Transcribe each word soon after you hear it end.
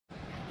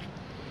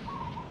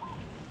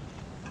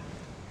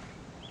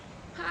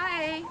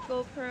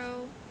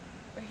GoPro.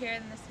 We're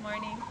here this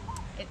morning.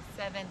 It's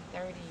 7:30,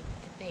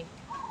 I think.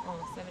 Oh,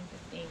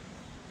 7:15.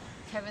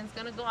 Kevin's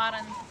gonna go out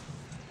on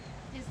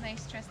his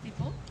nice trusty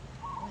boat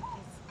with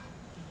his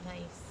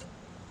nice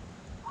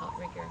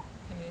outrigger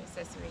canoe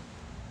accessory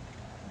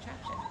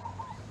contraption,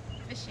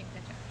 fishing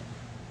contraption.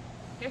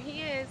 Here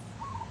he is.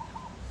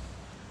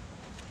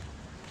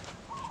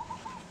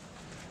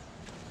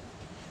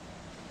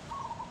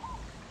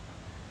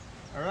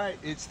 All right,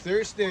 it's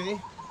Thursday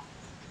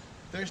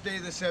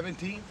the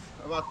 17th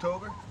of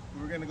October.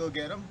 We're gonna go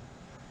get them.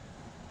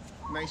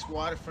 Nice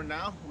water for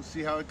now. We'll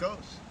see how it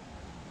goes.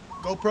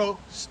 GoPro,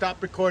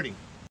 stop recording.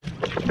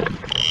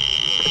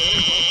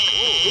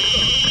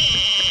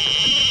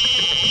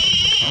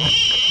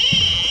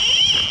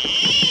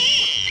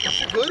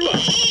 That's a good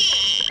one.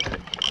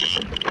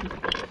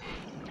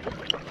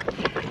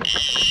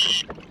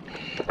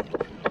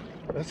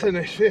 That's a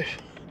nice fish,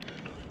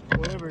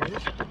 whatever it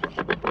is.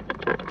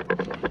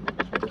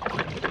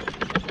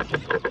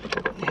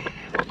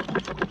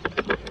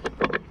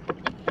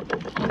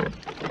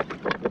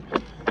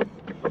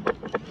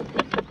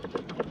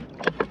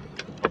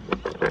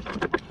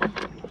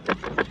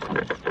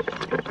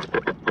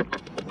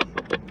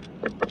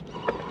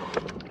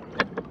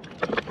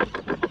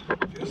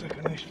 Feels like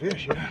a nice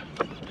fish, yeah.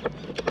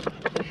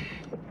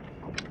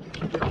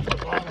 Get off the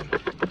bottom.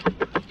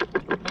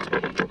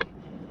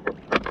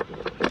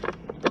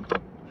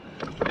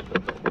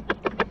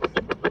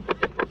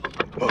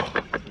 Oh.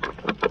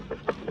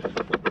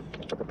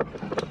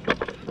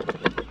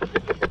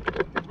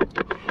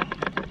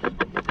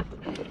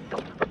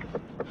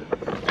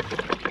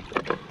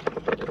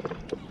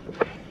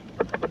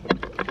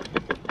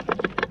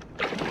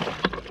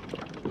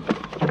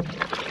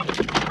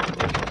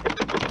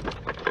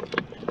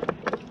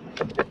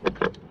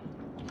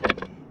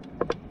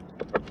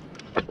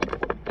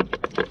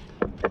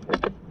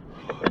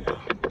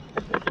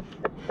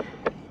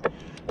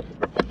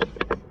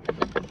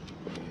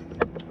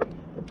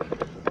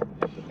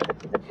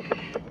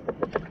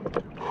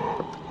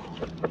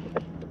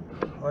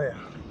 Oh yeah,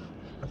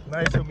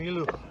 nice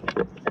Omilu.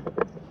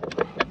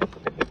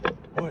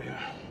 Oh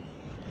yeah,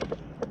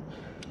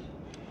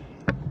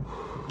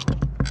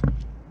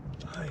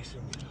 nice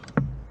Omilu.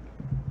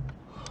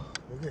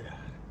 Look at that,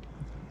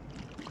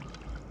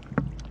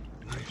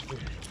 nice fish.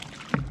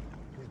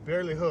 He's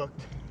barely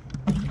hooked.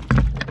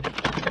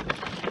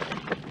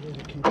 Here's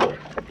the keeper.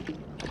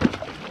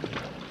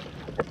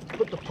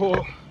 Put the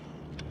pole.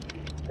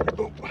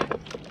 Oh.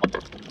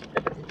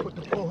 Put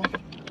the pole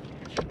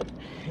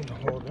in the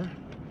holder.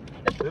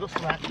 Little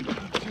slack,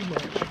 not too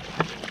much.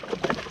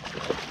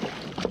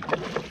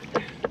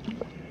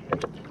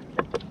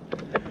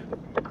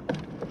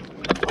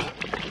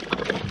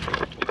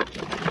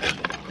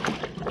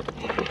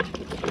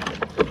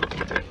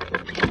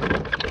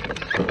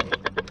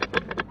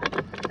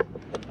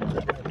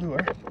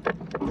 Lure.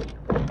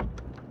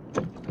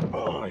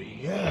 Oh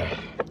yeah,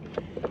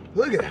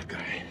 look at that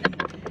guy.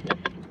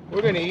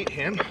 We're gonna eat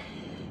him.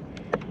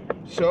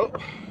 So,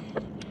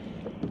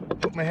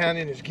 put my hand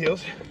in his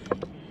gills.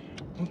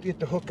 Don't get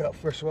the hook out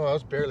first of all. I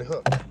was barely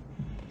hooked.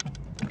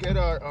 Get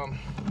our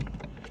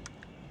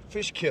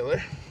fish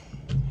killer.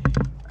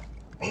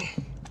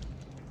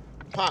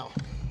 Pow.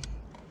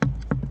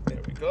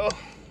 There we go.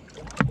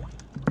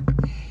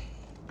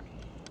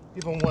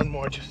 Give him one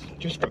more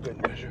just for good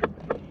measure.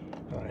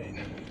 All right.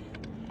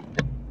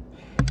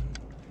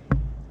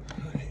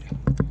 All right.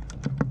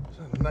 It's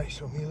a nice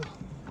Omilu.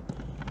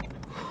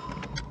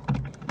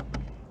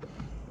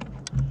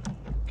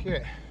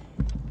 Okay.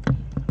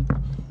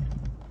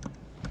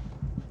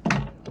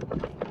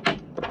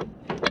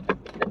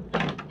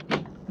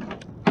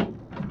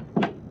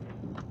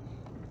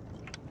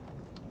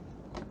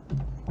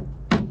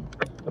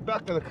 The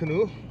back of the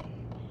canoe,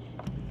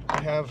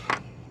 I have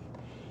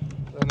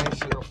a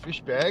nice little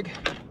fish bag,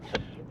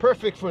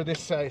 perfect for this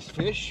size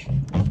fish.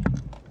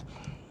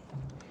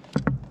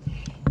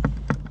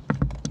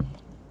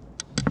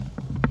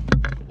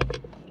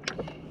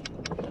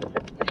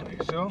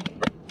 Like so.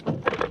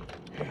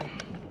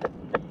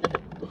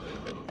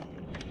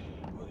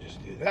 We'll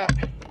just do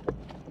that.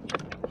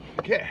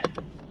 Okay.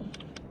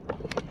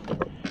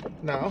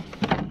 Now,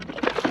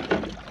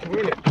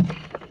 we're gonna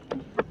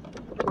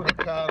put a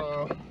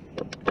paddle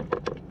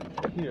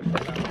here for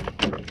now.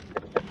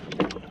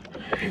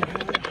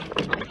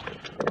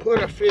 Put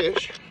a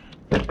fish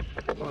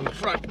on the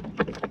front.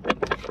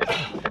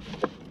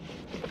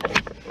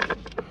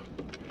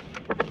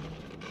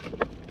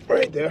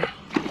 Right there.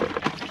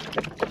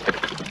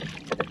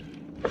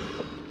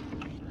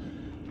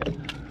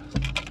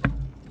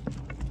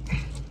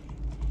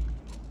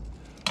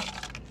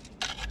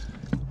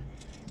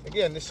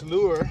 Again, this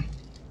lure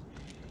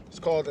is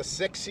called a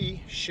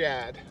sexy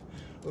shad.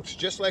 Looks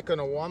just like an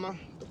awama,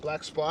 the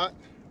black spot,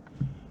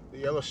 the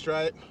yellow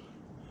stripe.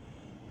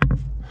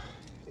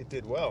 It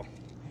did well.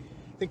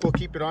 I think we'll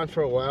keep it on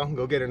for a while and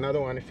go get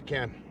another one if you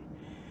can.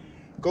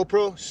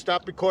 GoPro,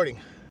 stop recording.